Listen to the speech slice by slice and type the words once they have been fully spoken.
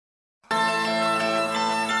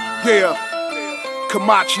Yeah,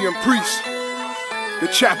 Kamachi and Priest. The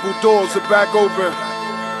chapel doors are back open.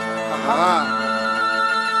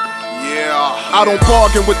 Yeah, I don't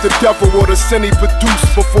bargain with the devil or the sin he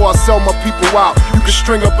produced. Before I sell my people out, you can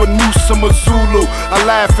string up a noose. I'm a Zulu. I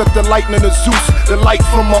laugh at the lightning of Zeus, the light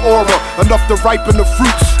from my aura, enough to ripen the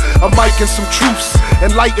fruits. A mic and some truths,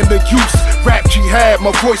 enlighten the youth. Rap jihad,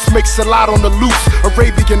 my voice makes a lot on the loose.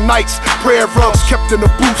 Arabian Nights, prayer rugs kept in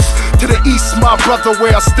the booths. To the east, my brother,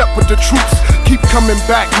 where I step with the troops. Keep coming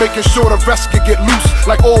back, making sure the rest can get loose.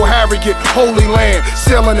 Like old Harriet, Holy Land,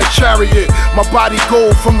 sailing a chariot. My body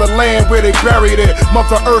gold from the land where they buried it.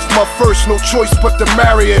 Mother Earth, my first, no choice but to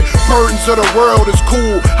marry it. Burdens of the world is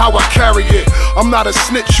cool, how I carry it. I'm not a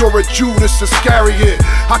snitch or a Judas Iscariot.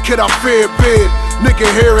 How could I fear bid? Nigga,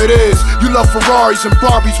 here it is. You love Ferraris and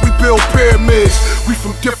Barbies, we build pyramids. We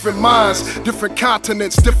from different minds, different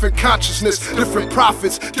continents, different consciousness, different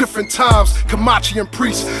prophets, different times. Kamachi and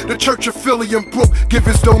Priest, the Church of Philly and Brook. Give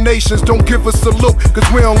us donations, don't give us a look, cause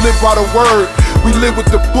we don't live by the word, we live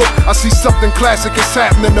with the book. I see something classic is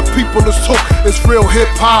happening, the people is hooked. It's real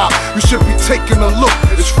hip-hop, you should be taking a look.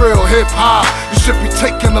 It's real hip-hop, you should be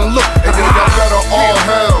taking a look. And then y'all better all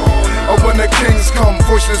hell, or when the kings come,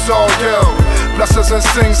 voices all yell. Bless us and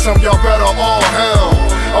sing some, y'all better all hell.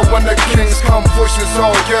 Or when the kings come, voices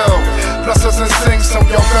all yell. Bless us and sing some,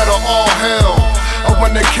 y'all better all hell. Or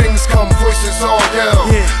when the kings come, voices all yell.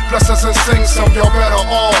 Bless us and sing some, y'all better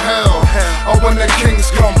all hell. Or when the kings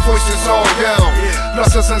come, voices all yell.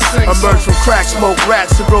 Bless us and sing some. Emerge from crack smoke,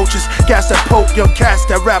 rats and roaches. Gas that poke, young cats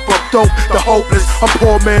that rap up dope. The hopeless, a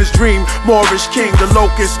poor man's dream. Moorish king, the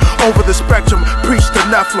locust. Over the spectrum, preach the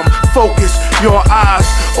Nephilim. Focus your eyes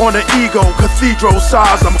on the ego. Cathedral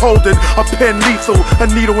size, I'm holding a pen lethal. A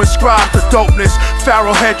needle inscribed the dopeness.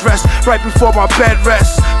 Pharaoh headdress, right before my bed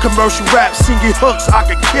rests. Commercial rap, singing hooks, I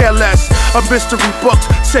could care less. A mystery books,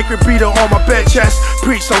 sacred beater on my bed chest.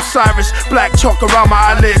 Priest Osiris, black chalk around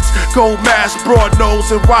my eyelids. Gold mask, broad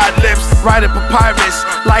nose and wide lips. Writing papyrus,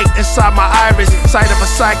 light inside my iris. Sight of a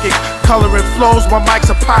psychic, coloring flows, my mic's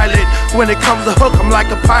a pilot. When it comes to hook, I'm like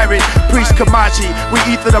a pirate. Priest Kamachi, we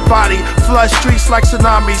ether the body. Flood streets like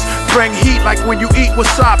tsunamis. Bring heat like when you eat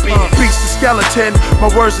wasabi. Beats the skeleton, my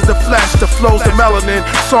words are the flesh. The flow's the melanin,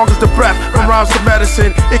 song is the breath. My rhymes the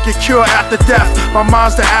medicine, it can cure after death. My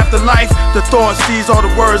mind's the afterlife, the thoughts, these are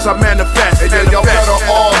the words I manifest. And y'all better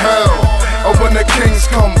all hell, or when the kings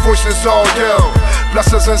come, voices all yell.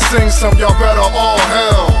 Bless us and sing some, y'all better all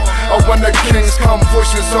hell. Or when the kings come,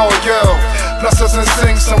 voices all yell. Bless us and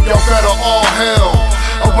sing some, y'all better all hell.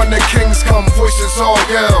 Or when the kings come, voices all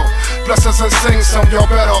yell. Bless us and sing some, y'all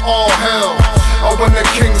better all hell. Or when the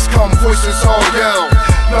kings come, voices all yell.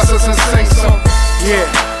 Bless us and sing some. Yeah,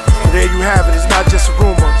 there you have it, it's not just a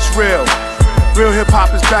rumor, it's real. Real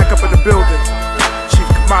hip-hop is back up in the building. Chief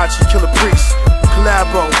Kamachi, Killer Priest,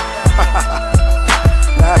 collabo.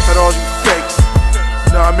 Laugh at all you fakes,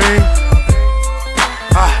 you know what I mean?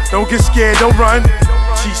 Don't get scared, don't run.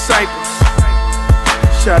 G-Cyphers,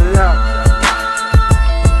 shout it out.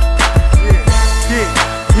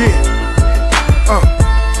 Yeah.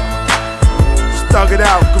 Just thug it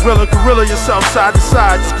out, gorilla yourself side to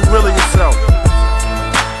side, just gorilla yourself.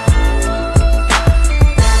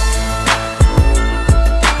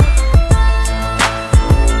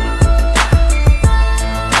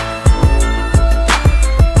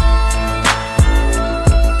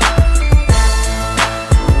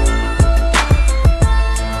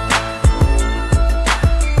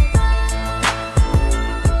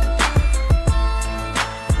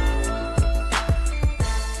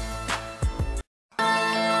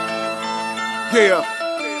 Yeah,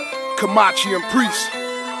 Kamachi and Priest.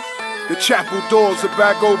 The chapel doors are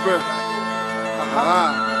back open.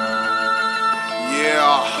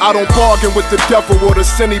 Yeah, I don't bargain with the devil or the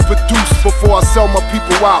sin he produced. Before I sell my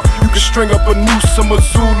people out, you can string up a noose. I'm a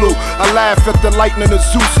Zulu. I laugh at the lightning of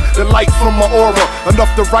Zeus, the light from my aura,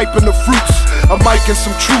 enough to ripen the fruits. A mic and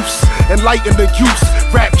some truths, enlighten the youth.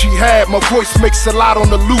 Rap jihad, my voice makes a lot on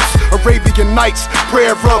the loose. Arabian Nights,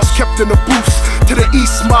 prayer rugs kept in the booths. To the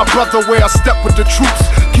east, my brother, where I step with the troops.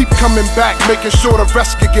 Keep coming back, making sure the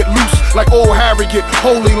rest can get loose. Like old Harriet,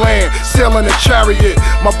 Holy Land, sailing a chariot.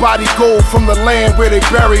 My body gold from the land where they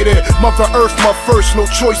buried it. Mother Earth, my first, no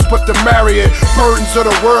choice but to marry it. Burdens of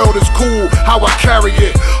the world is cool, how I carry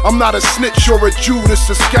it. I'm not a snitch or a Judas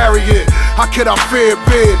Iscariot. How could I fear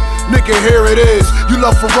bid? Nigga, here it is. You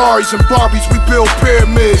love Ferraris and Barbies, we build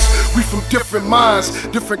pyramids. We from different minds,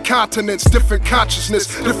 different continents, different consciousness,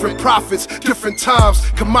 different prophets, different times.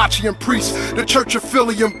 Kamachi and Priest, the Church of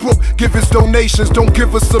Philly and and broke. Give his donations, don't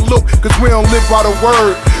give us a look, cause we don't live by the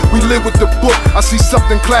word, we live with the book. I see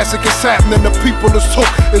something classic is happening, the people is hooked.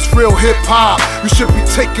 It's real hip-hop, you should be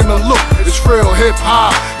taking a look. It's real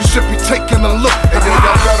hip-hop, you should be taking a look. And then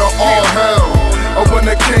y'all better all hell, or when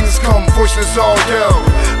the kings come, voices all yell.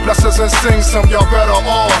 Bless us and sing some, y'all better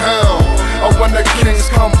all hell. Or when the kings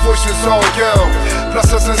come, voices all yell. Bless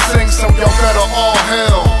us and sing some, y'all better all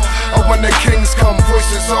hell. Or when the kings come,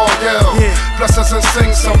 voices all yell. Bless us and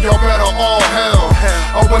sing some, y'all better all hell.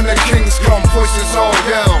 Or when the kings come, voices all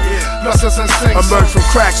yell. Bless us and sing some. Emerge from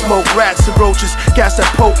crack smoke, rats and roaches, gas that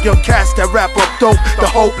poke, young cats that rap up dope. The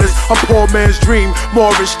hopeless, a poor man's dream.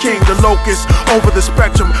 Moorish king, the locust, over the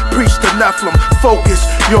spectrum, preach the Nephilim. Focus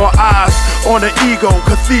your eyes on the ego,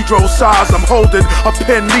 cathedral size. I'm holding a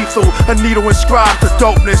pen lethal, a needle inscribed to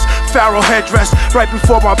dopeness. Pharaoh headdress, right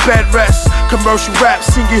before my bed rests. Commercial rap,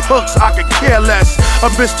 singing hooks, I could care less. A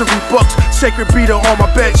mystery books, sacred beater on my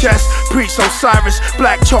bed chest. Preach Osiris,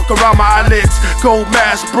 black chalk around my eyelids. Gold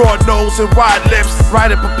mask, broad nose and wide lips.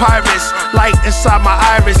 Writing papyrus, light inside my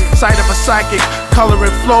iris. Sight of a psychic,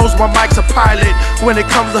 coloring flows, my mic's a pilot. When it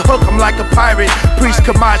comes to hook, I'm like a pirate. Priest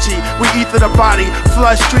Kamachi, we ether the body.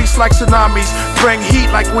 Flood streets like tsunamis. Bring heat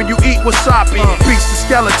like when you eat wasabi. Beats the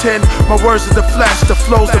skeleton, my words is the flesh. The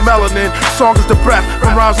flow's the melanin, song is the breath.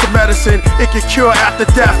 My rhymes the medicine, it can cure after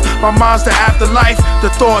death. My mind's the afterlife, the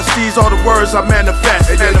thought sees all the words I manifest.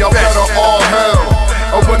 And yeah, y'all better all hell,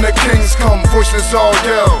 or when the kings come, voices all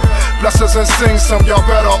yell. Bless us and sing some, y'all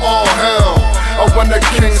better all hell. Or when the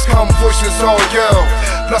kings come, voices all yell.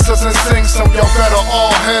 Bless us and sing some, y'all better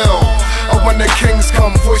all hell. Or when the kings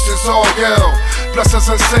come, voices all yell. Bless us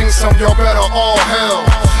and sing some, y'all better all hell.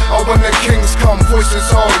 Or when the kings come,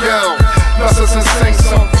 voices all yell. Bless us and sing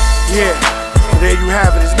some. Yeah, so there you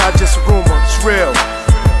have it, it's not just a rumor, it's real.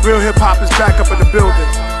 Real hip-hop is back up in the building.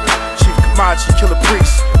 Chief Kamachi, Killer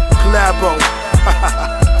Priest, Collabo.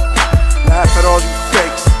 Laugh at all you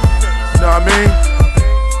fakes, you know what I mean?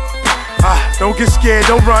 Don't get scared,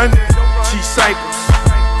 don't run. G-Cyphers,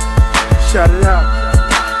 shout it out.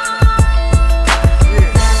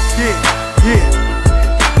 Yeah.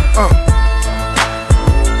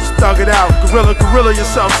 Just thug it out, gorilla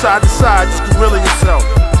yourself side to side, just gorilla yourself.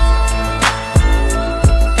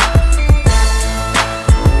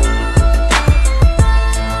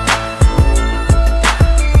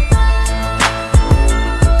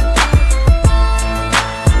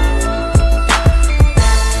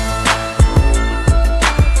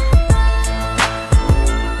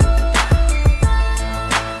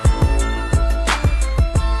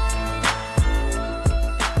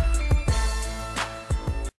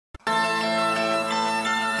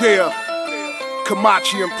 Yeah,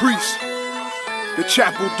 Kamachi and Priest. The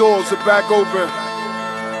chapel doors are back open.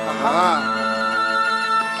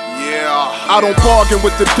 Yeah, I don't bargain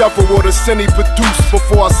with the devil or the sin he produced.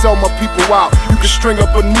 Before I sell my people out, you can string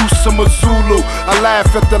up a noose, I'm a Zulu. I laugh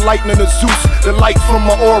at the lightning of Zeus, the light from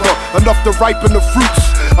my aura, enough to ripen the fruits.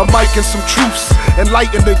 A mic and some truths,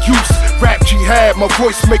 enlighten the youth. Rap jihad, my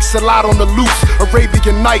voice makes a lot on the loose.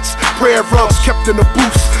 Arabian Nights, prayer rugs kept in the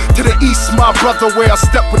booths. To the east, my brother, where I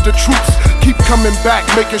step with the troops. Keep coming back,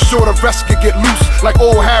 making sure the rest can get loose. Like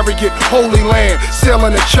old Harriet, Holy Land,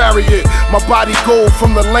 sailing a chariot. My body gold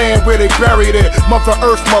from the land where they buried it. Mother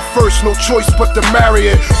Earth, my first, no choice but to marry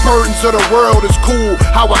it. Burdens of the world is cool,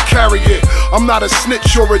 how I carry it. I'm not a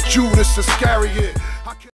snitch or a Judas Iscariot.